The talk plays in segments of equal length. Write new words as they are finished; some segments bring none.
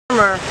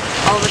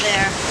over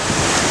there.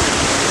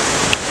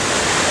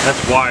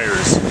 That's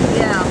wires.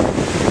 Yeah.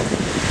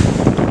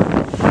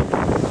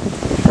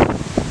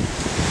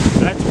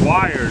 That's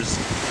wires.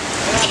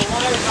 Yeah, the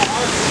wires are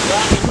arcing.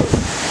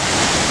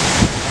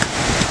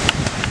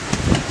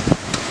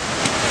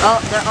 Oh,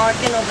 they're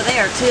arcing over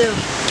there too.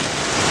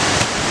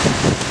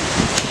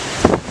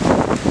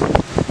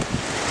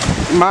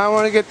 Might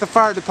want to get the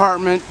fire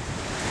department.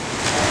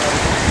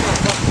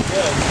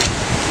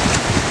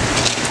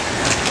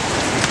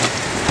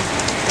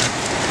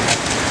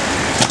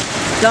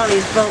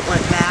 Donnie's boat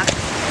went back.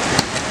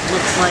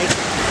 Looks like.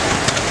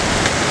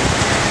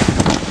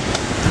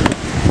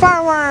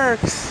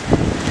 Fireworks!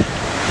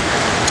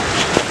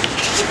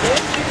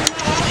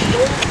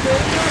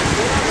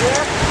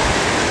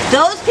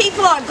 Those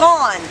people are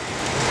gone.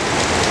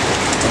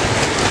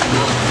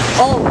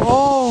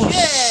 Oh,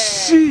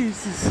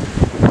 Jesus.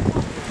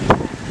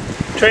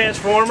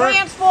 Transformer.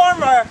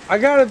 Transformer. I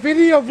got a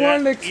video of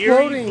one That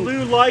exploding.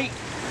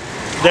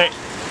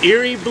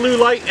 eerie blue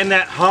light and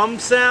that hum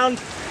sound,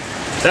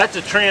 that's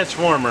a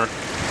transformer.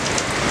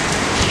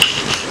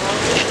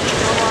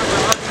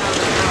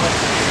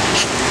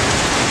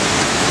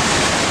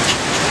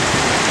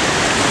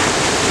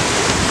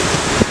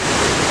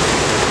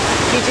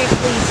 DJ,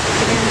 please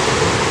get in.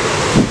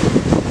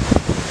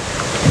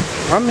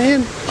 I'm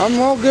in. I'm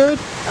all good.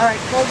 Alright,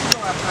 close the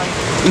door up,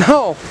 honey.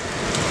 No.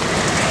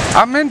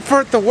 I'm in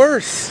for it the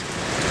worst.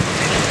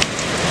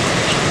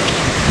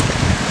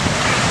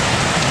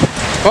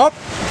 Up.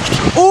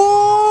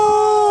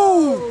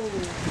 Oh!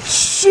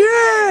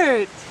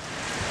 Shit!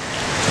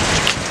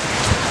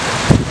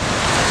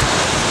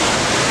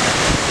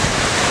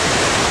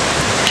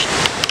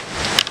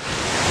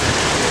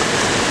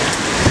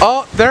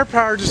 Oh, their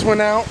power just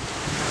went out.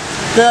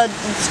 The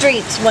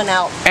streets went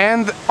out.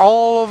 And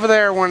all over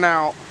there went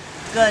out.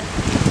 Good.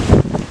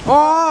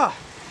 Oh!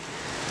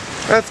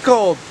 That's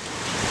cold.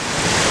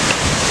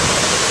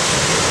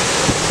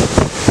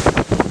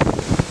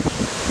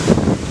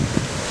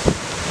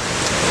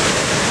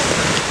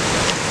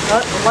 Oh,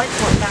 the lights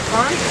went back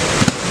on.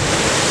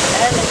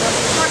 And they're going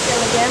to be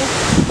working again.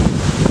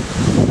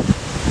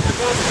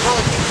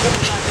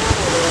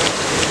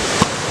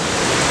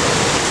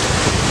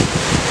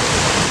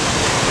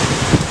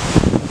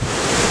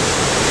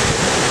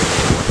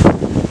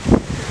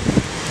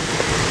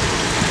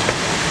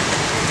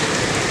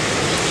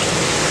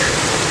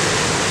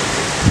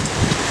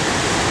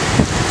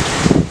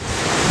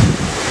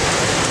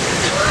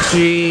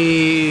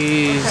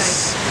 Jeez.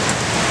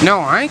 Okay. No,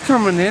 I ain't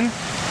coming in.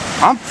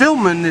 I'm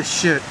filming this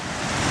shit.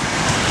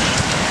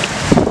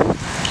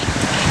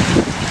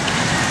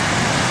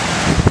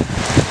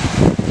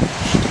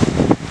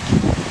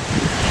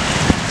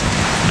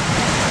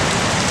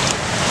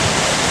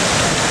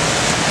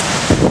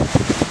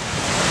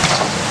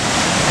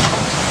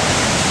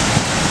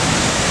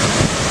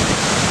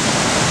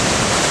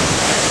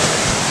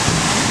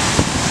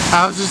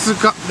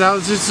 That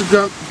was just a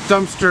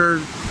dumpster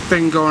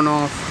thing going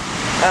off.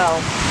 Oh.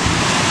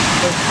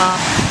 The top.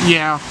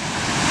 Yeah.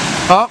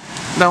 Oh,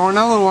 there were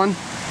another one.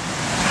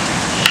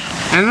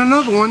 And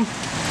another one.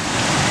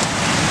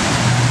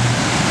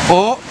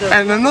 Oh,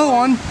 and another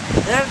one.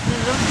 There's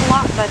a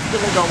lot that's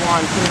going to go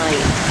on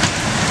tonight.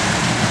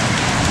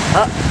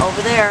 Oh,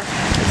 over there.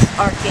 It's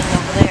arcing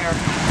over there.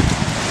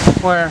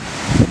 Where?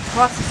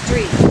 Across the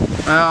street.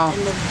 Oh.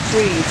 In the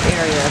trees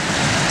area.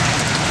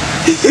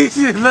 He's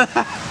in the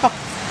house.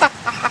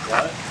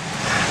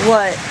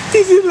 What?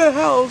 He's in the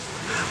house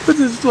with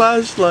his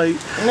flashlight.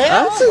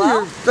 Yeah,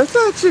 That's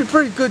actually a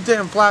pretty good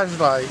damn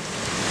flashlight.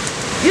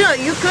 You know,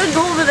 you could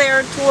go over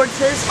there towards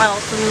his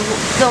house and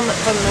film it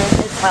from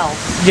his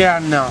house. Yeah,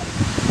 no.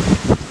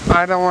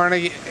 I don't want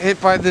to get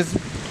hit by this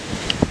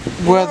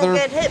weather. You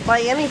won't get hit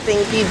by anything,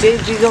 DJ,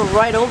 if you go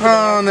right over there.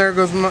 Oh, and there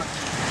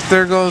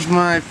goes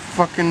my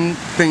fucking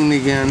thing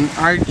again.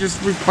 I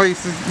just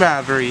replaced his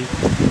battery.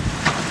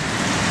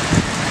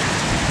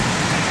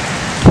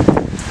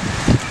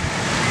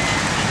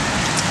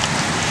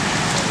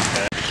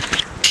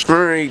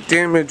 Alright,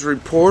 damage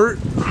report.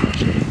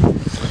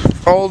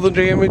 All the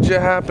damage that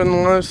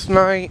happened last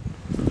night.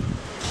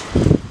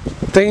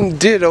 Thing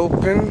did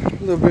open. A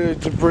little bit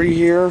of debris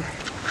here.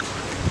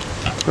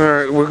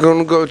 Alright, we're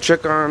gonna go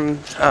check on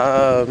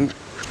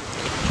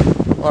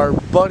our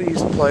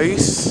buddy's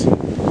place.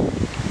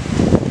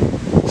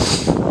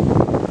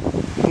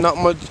 Not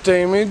much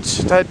damage.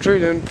 That tree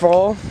didn't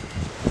fall,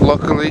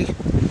 luckily.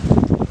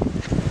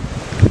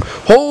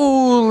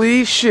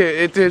 Holy shit,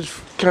 it did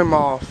come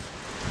off.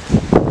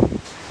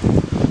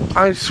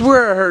 I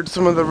swear I heard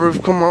some of the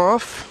roof come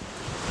off.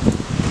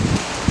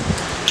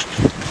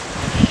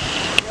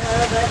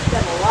 Yeah, that's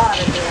got a lot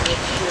of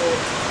damage to it.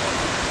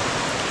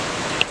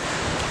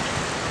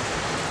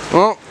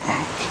 Well,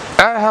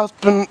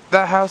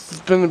 that house has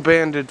been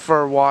abandoned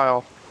for a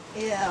while.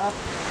 Yeah.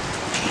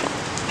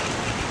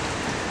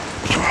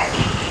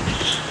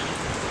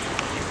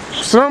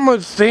 So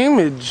much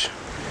damage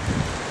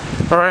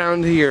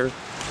around here.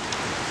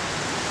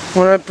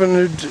 What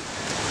happened to...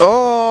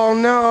 Oh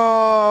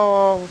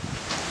no!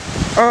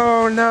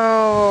 Oh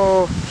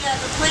no. Yeah,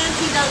 the plants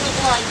he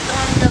doesn't like.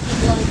 Don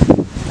doesn't like.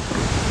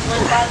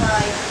 Went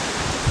bye-bye.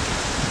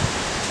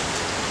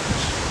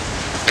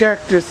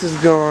 Cactus is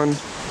gone.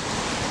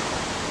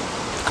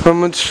 How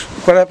much?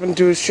 What happened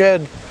to his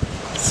shed?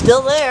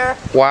 Still there.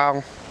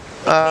 Wow.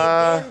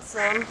 Caved in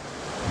some.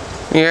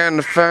 Yeah, and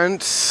the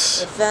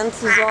fence. The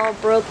fence is all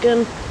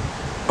broken.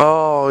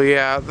 Oh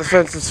yeah, the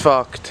fence is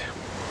fucked.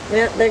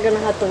 Yeah, they're gonna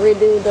have to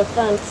redo the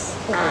fence.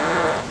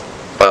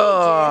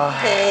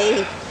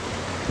 Okay.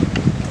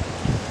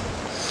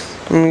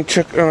 Let me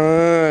check. Do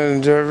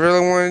I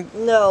really want?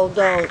 No,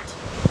 don't.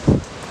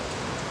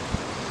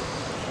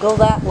 Go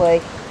that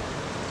way.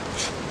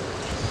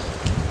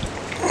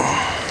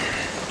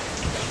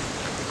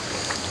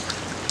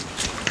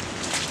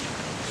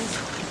 Just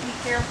be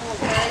careful,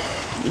 okay?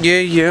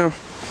 Yeah.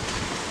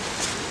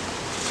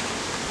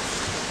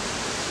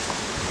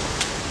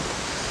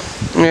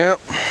 Yep.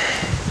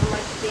 How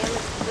much damage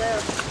is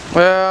there?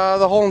 Well,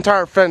 the whole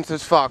entire fence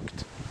is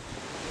fucked.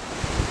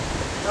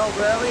 Oh,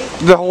 really?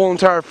 The whole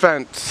entire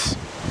fence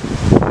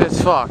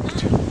is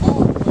fucked.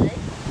 Oh, okay.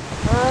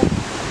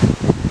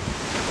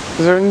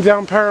 Is there any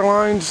down power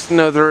lines?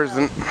 No, there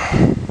isn't. The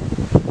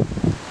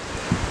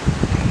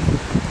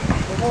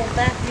whole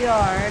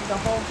backyard, the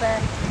whole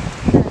back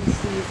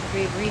fence needs to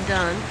be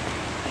redone.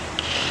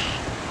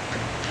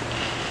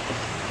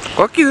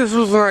 Lucky this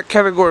was not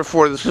category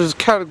 4. This is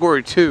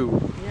category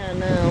 2. Yeah,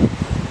 no.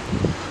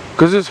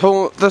 Because this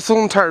whole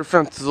entire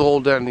fence is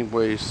old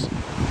anyways.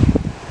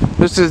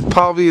 This is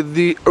probably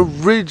the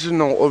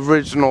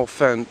original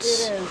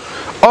fence. It is.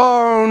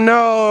 Oh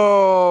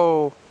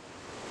no!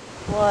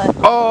 What?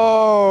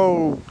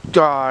 Oh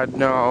God,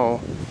 no.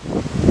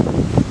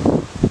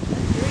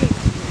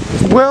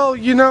 Well,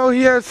 you know,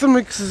 he has some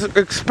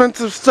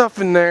expensive stuff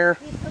in there.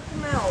 He took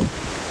them out. He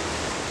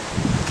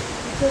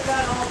took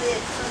out all the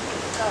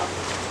expensive stuff.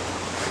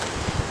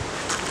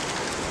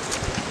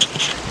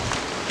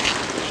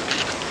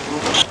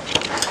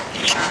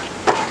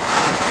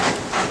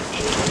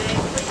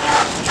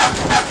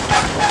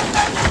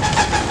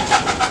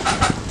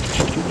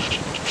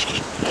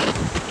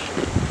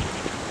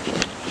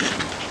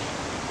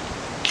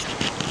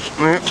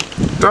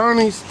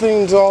 Donnie's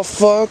thing's all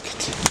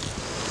fucked.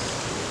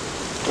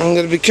 I'm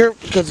gonna be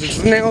careful because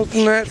there's nails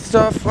and that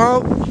stuff.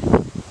 Oh,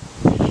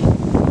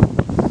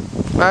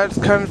 that's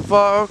kind of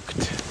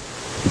fucked.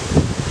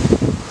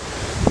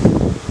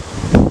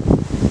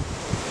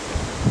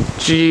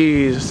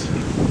 Jeez.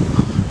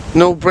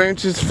 No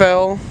branches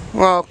fell.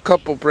 Well, a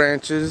couple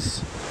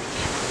branches.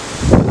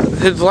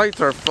 His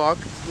lights are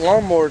fucked.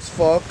 Lawnmower's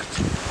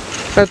fucked.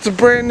 That's a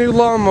brand new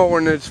lawnmower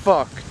and it's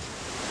fucked.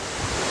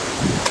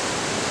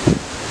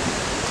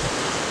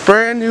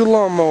 Brand new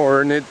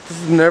lawnmower and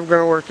it's never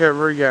gonna work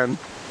ever again.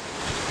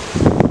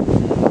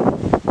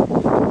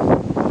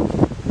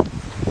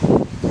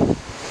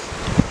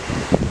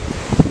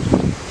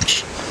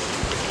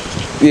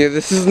 Yeah,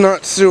 this is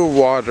not sewer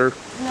water.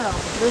 No,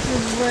 this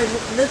is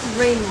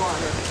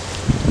rainwater.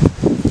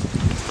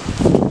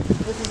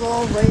 This is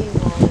all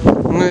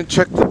rainwater. I'm gonna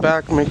check the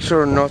back, make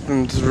sure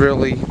nothing's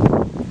really.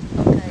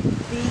 Okay,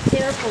 be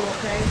careful,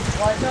 okay?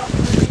 Watch out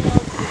for the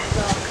nails and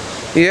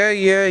stuff.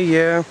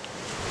 Yeah.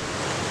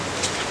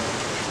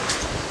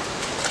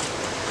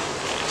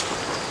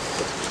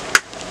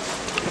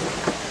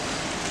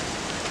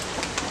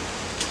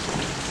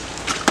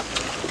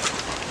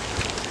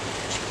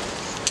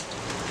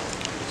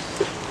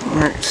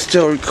 Alright,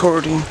 still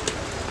recording.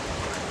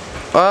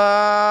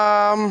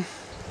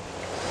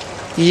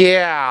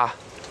 Yeah.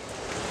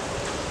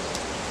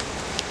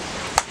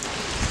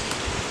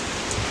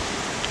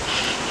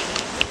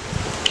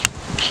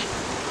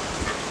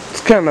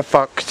 It's kinda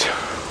fucked.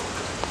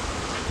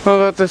 What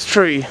about this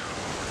tree?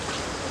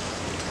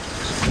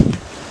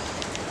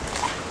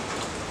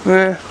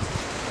 It's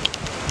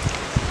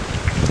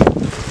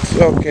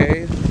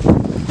okay.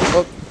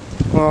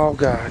 Oh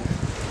God.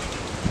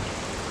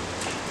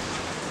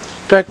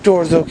 Back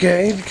door's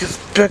okay because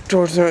back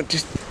doors aren't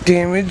just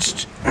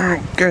damaged.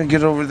 Alright, gotta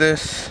get over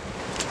this.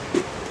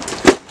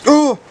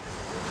 Oh!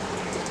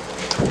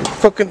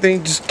 Fucking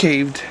thing just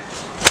caved.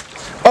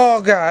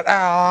 Oh God,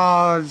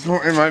 ow, it's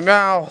in my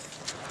mouth.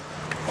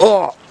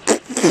 Oh.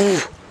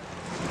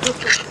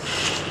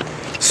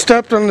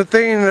 Stepped on the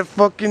thing and the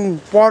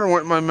fucking water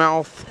went in my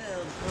mouth.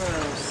 Oh,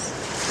 gross.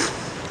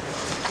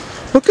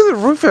 Look at the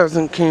roof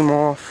hasn't came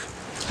off.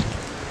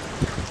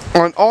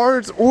 On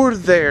ours or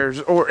theirs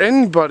or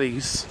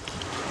anybody's.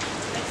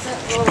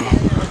 Except over there.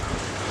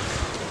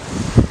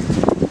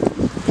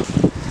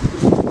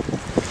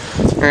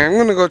 And I'm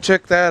gonna go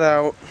check that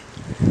out.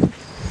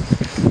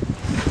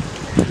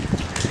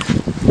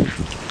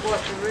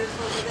 What, the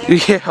roof over there?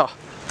 Yeah.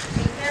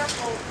 Be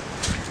careful.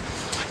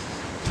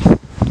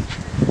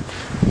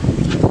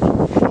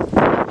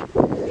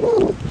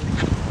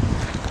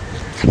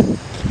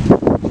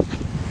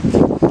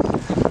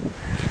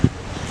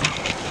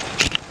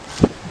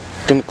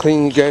 Gonna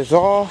clean you guys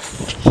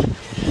off.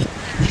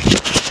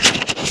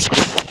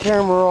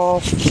 Camera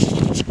off.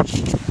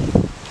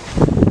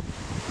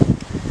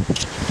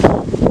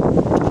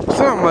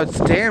 So much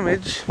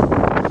damage.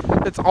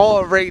 It's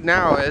all right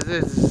now.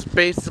 It's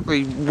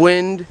basically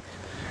wind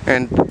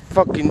and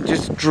fucking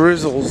just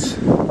drizzles.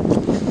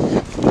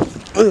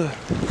 Ugh.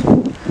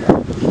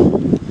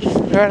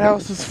 That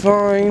house is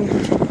fine.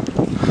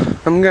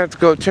 I'm gonna have to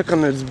go check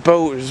on this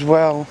boat as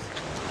well.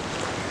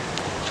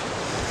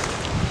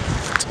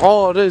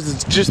 All it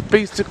is just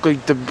basically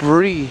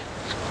debris.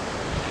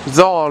 That's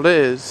all it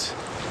is.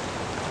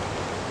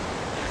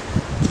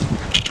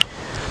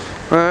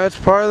 That's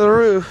part of the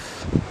roof.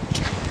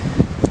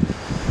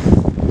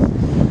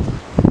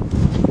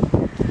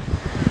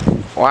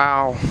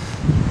 Wow.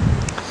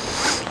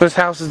 This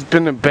house has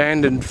been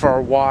abandoned for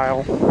a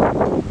while.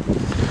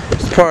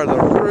 It's part of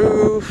the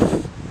roof.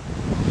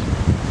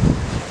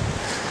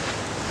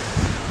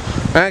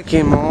 That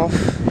came off.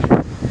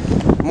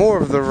 More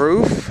of the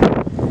roof.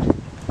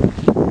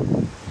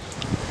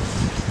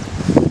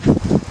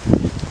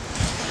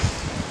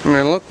 I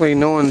mean, luckily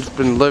no one's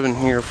been living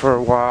here for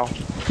a while.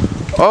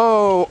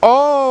 Oh,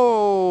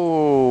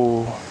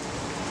 oh!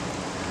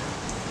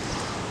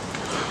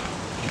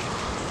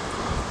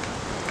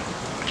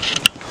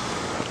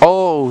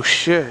 Oh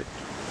shit.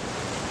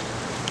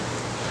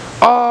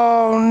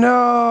 Oh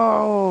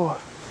no!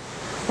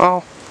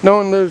 Oh, no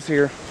one lives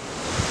here.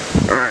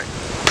 Alright,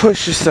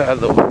 push this out of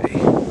the way.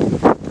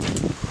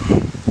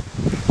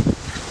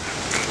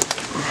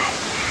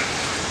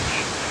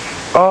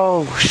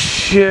 Oh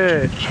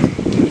shit.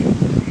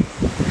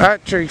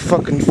 That tree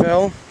fucking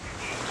fell.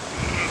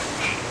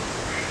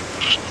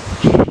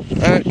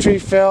 That tree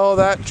fell,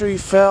 that tree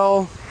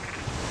fell.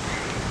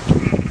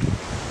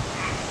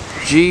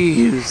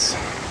 Jeez.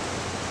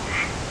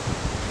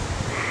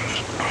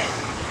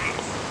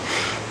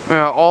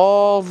 Now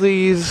all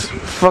these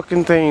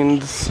fucking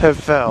things have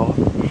fell.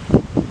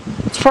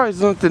 It's probably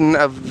something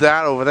of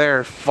that over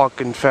there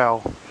fucking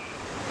fell.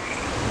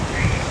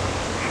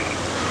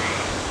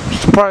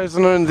 Surprised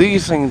none of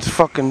these things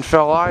fucking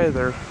fell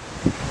either.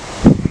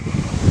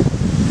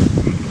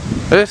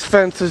 This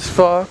fence is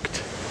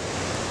fucked.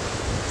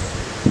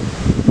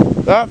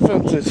 That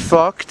fence is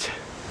fucked.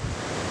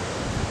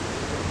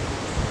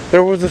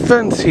 There was a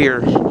fence here,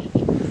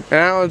 and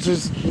now it's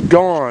just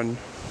gone.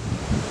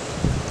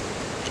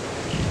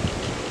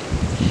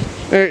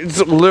 It's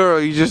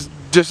literally just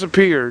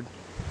disappeared.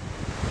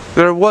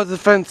 There was a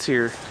fence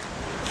here.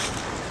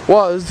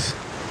 Was.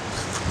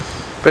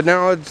 But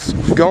now it's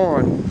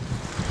gone.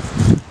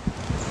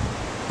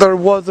 There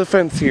was a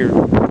fence here.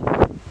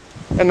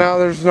 And now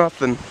there's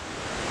nothing.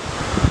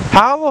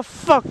 How the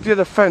fuck did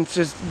a fence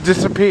just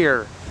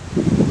disappear?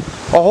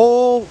 A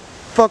whole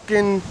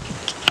fucking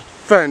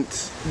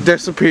fence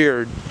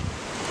disappeared.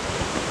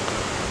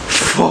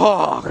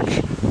 Fuck.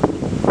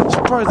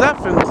 Surprised that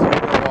fence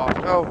didn't go off.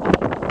 Oh.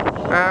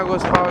 That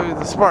was probably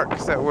the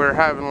sparks that we were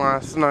having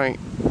last night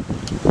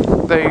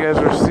that you guys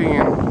were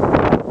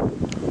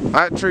seeing.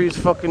 That tree's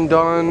fucking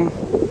done.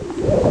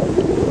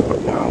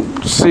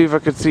 Let's see if I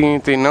could see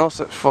anything else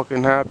that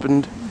fucking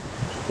happened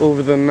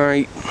over the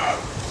night.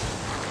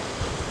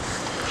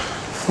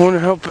 Wonder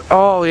how.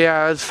 Oh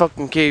yeah, it's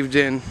fucking caved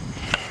in.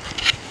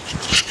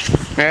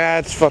 Yeah,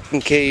 it's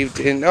fucking caved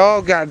in.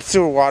 Oh god,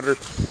 sewer water.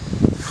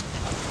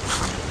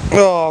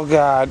 Oh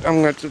god, I'm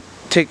gonna have to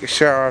take a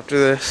shower after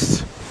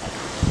this.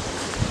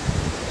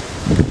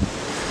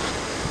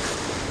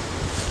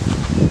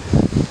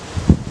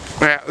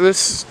 Yeah,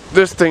 this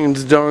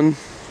thing's done.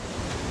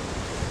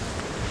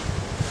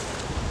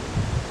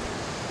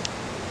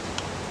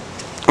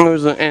 There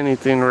wasn't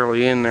anything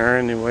really in there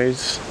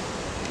anyways.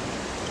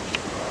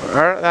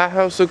 Alright, that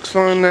house looks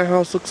fine, that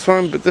house looks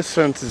fine, but this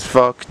fence is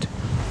fucked.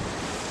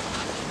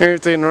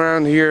 Everything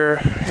around here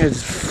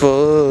is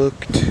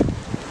fucked.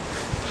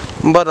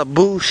 But a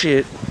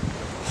bullshit.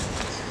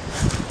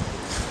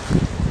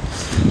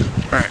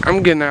 Alright,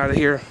 I'm getting out of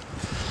here.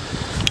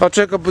 I'll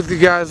check up with you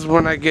guys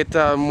when I get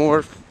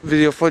more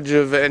video footage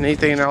of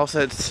anything else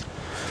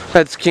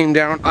that's came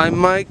down. I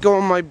might go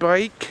on my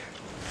bike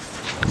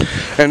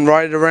and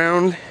ride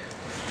around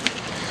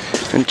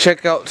and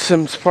check out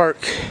Sims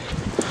Park.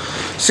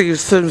 See if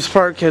Sims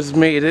Park has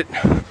made it.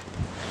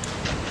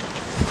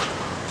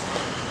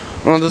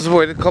 I'll just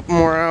wait a couple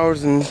more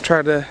hours and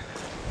try to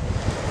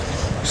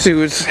see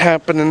what's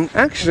happening.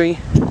 Actually,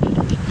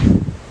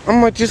 I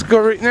might just go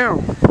right now.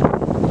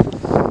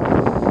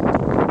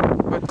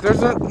 But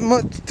there's not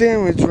much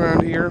damage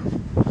around here.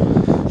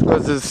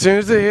 Because as soon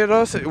as it hit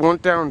us, it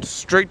went down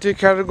straight to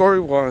Category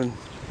 1.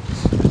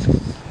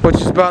 Which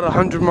is about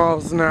 100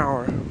 miles an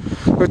hour.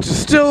 Which is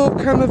still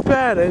kind of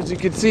bad, as you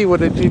can see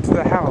what it did to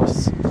the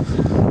house.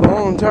 The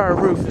whole entire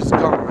roof is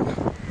gone.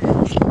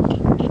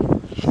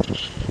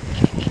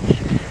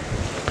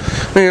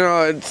 You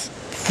know, it's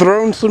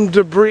thrown some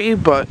debris,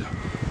 but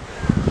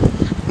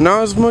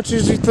not as much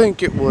as you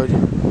think it would.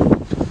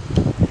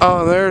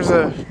 Oh, there's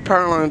a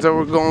power lines that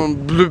were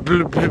going bloop,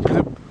 bloop, bloop,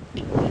 bloop.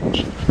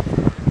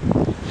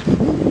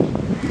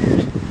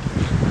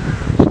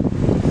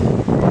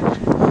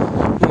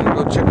 I'm gonna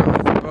go check on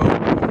the boat.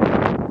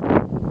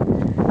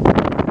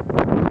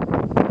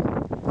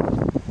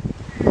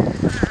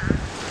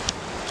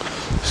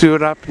 See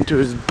what happened to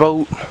his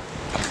boat.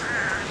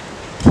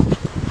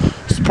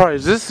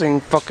 Surprised this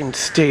thing fucking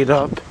stayed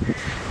up.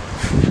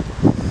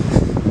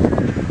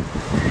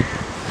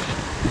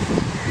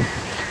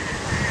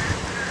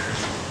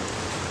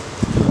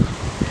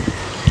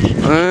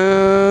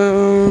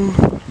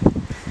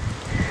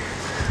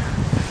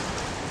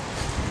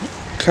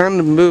 Kind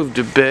of moved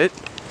a bit.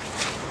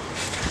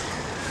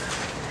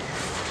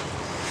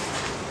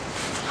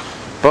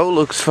 Boat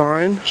looks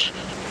fine.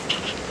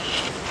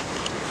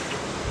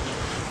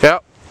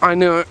 Yep, I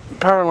knew it.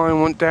 Power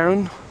line went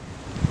down.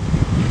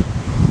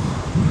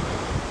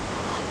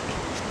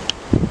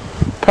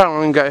 Power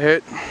line got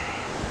hit.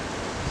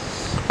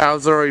 I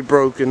was already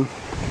broken.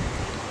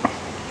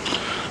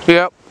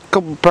 Yep, a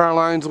couple power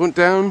lines went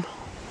down.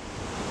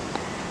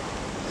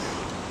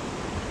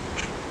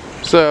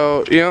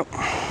 So, yep.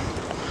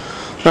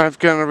 I've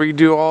got to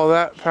redo all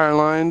that power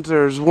lines.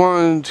 There's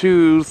 1,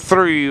 2,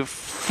 3,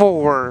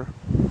 4.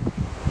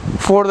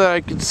 4 that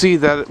I could see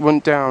that it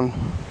went down.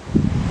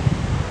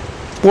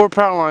 4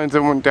 power lines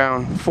that went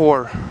down.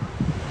 4.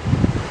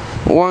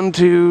 1,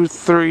 2,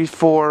 3,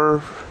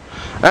 4.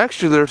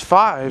 Actually, there's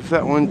 5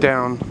 that went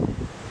down.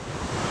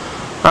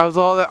 That was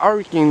all that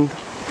arcing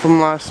from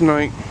last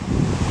night.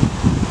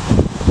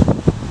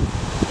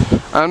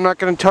 I'm not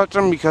going to touch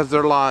them because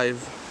they're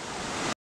live.